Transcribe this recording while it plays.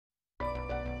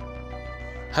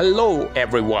Hello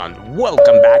everyone,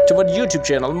 welcome back to our YouTube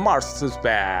channel Mars to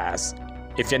Space.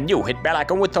 If you're new, hit bell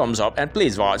icon with thumbs up and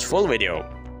please watch full video.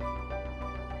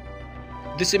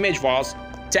 This image was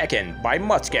taken by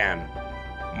martian.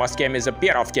 Martian is a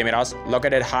pair of cameras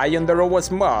located high on the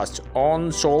rover's mast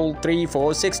on Sol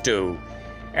 3462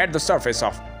 at the surface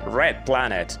of Red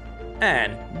Planet,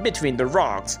 and between the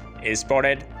rocks is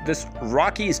spotted this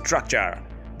rocky structure.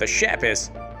 The shape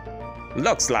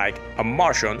looks like a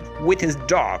Martian with his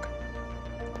dog.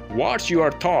 What's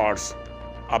your thoughts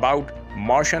about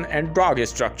Martian and dog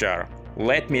structure?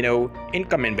 Let me know in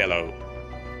comment below.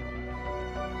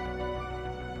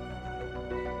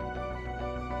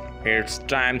 It's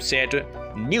time set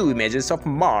new images of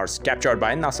Mars captured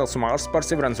by NASA's Mars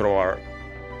Perseverance rover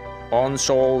on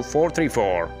Sol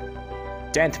 434,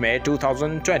 10th May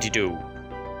 2022.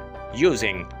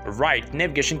 Using right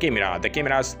navigation camera, the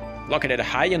camera is located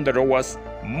high on the rover's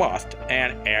mast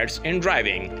and aids in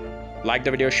driving. Like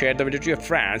the video, share the video to your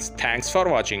friends. Thanks for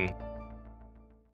watching.